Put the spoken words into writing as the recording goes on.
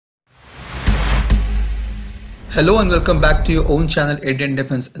Hello and welcome back to your own channel Indian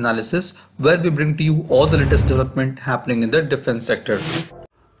Defense Analysis, where we bring to you all the latest development happening in the defense sector.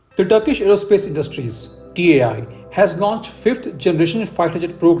 The Turkish Aerospace Industries (TAI) has launched 5th generation fighter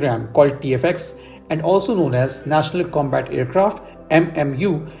jet program called TF-X and also known as National Combat Aircraft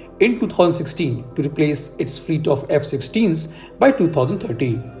 (MMU) in 2016 to replace its fleet of F-16s by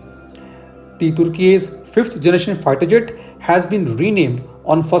 2030. The Turkiye's 5th generation fighter jet has been renamed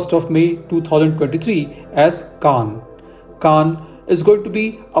on 1st of May 2023 as KAAN. KAAN is going to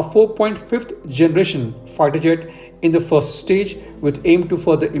be a 4.5th generation fighter jet in the first stage with aim to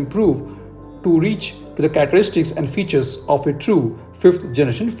further improve to reach to the characteristics and features of a true 5th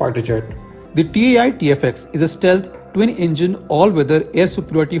generation fighter jet. The TAI TF-X is a stealth twin-engine all-weather air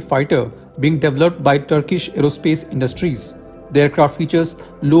superiority fighter being developed by Turkish Aerospace Industries. The aircraft features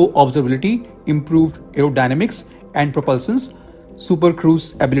low observability, improved aerodynamics and propulsions, super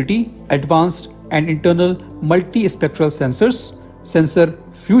cruise ability, advanced and internal multi-spectral sensors, sensor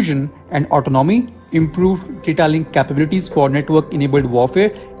fusion and autonomy, improved data link capabilities for network-enabled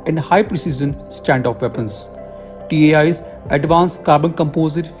warfare and high-precision standoff weapons. TAI's advanced carbon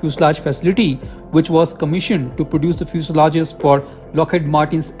composite fuselage facility, which was commissioned to produce the fuselages for Lockheed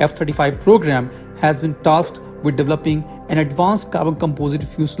Martin's F-35 program, has been tasked with developing an advanced carbon composite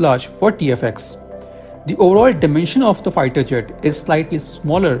fuselage for TF-X. The overall dimension of the fighter jet is slightly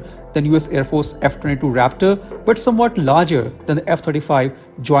smaller than US Air Force F-22 Raptor but somewhat larger than the F-35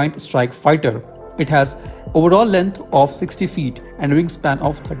 Joint Strike Fighter. It has overall length of 60 feet and wingspan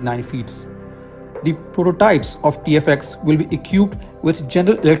of 39 feet. The prototypes of TF-X will be equipped with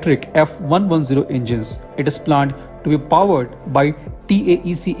General Electric F110 engines. It is planned to be powered by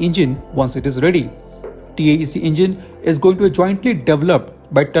TAEC engine once it is ready. TAEC engine is going to be jointly developed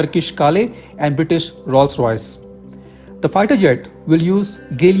by Turkish KAAN and British Rolls-Royce. The fighter jet will use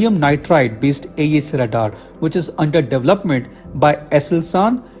gallium nitride based AESA radar, which is under development by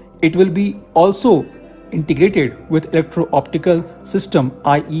Aselsan. It will be also integrated with electro-optical system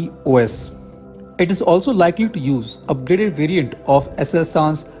IEOS. It is also likely to use upgraded variant of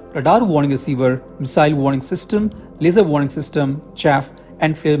Aselsan's radar warning receiver, missile warning system, laser warning system, chaff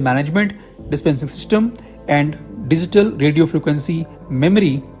and flare management dispensing system, and digital radio frequency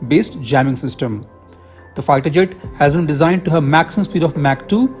memory based jamming system. The fighter jet has been designed to have maximum speed of Mach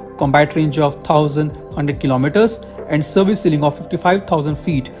 2, combat range of 1,100 kilometers and service ceiling of 55,000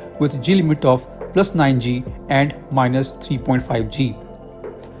 feet with G limit of +9G and -3.5G.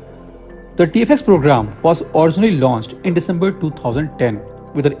 The TF-X program was originally launched in December 2010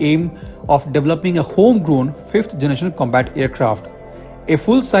 with the aim of developing a homegrown 5th generation combat aircraft. A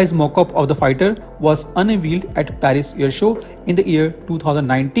full-size mock-up of the fighter was unveiled at Paris Air Show in the year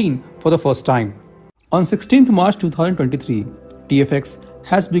 2019 for the first time. On 16th March 2023, TF-X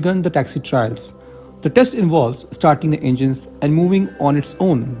has begun the taxi trials. The test involves starting the engines and moving on its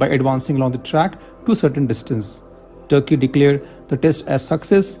own by advancing along the track to a certain distance. Turkey declared the test as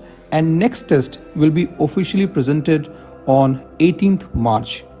success and next test will be officially presented on 18th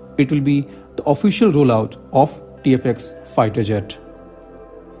March. It will be the official rollout of TF-X fighter jet.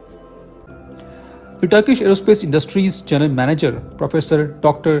 The Turkish Aerospace Industries General Manager, Professor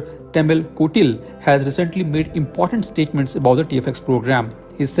Dr. Temel Kotil, has recently made important statements about the TF-X program.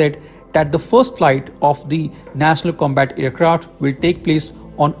 He said that the first flight of the National Combat Aircraft will take place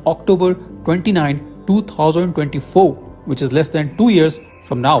on October 29, 2024, which is less than 2 years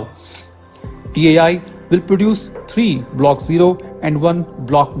from now. TAI will produce 3 Block 0 and 1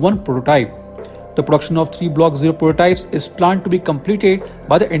 Block 1 prototype. The production of 3 Block 0 prototypes is planned to be completed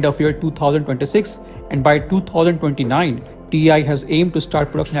by the end of year 2026, and by 2029, TAI has aimed to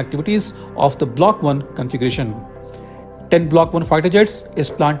start production activities of the Block 1 configuration. 10 Block 1 fighter jets is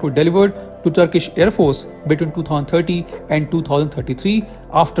planned to be delivered to Turkish Air Force between 2030 and 2033,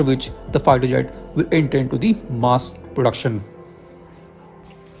 after which the fighter jet will enter into the mass production.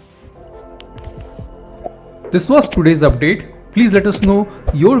 This was today's update. Please let us know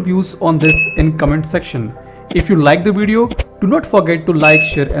your views on this in comment section. If you like the video, do not forget to like,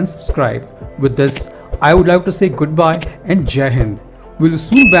 share and subscribe. With this, I would like to say goodbye and Jai Hind. We'll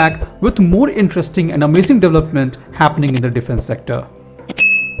soon back with more interesting and amazing development happening in the defense sector.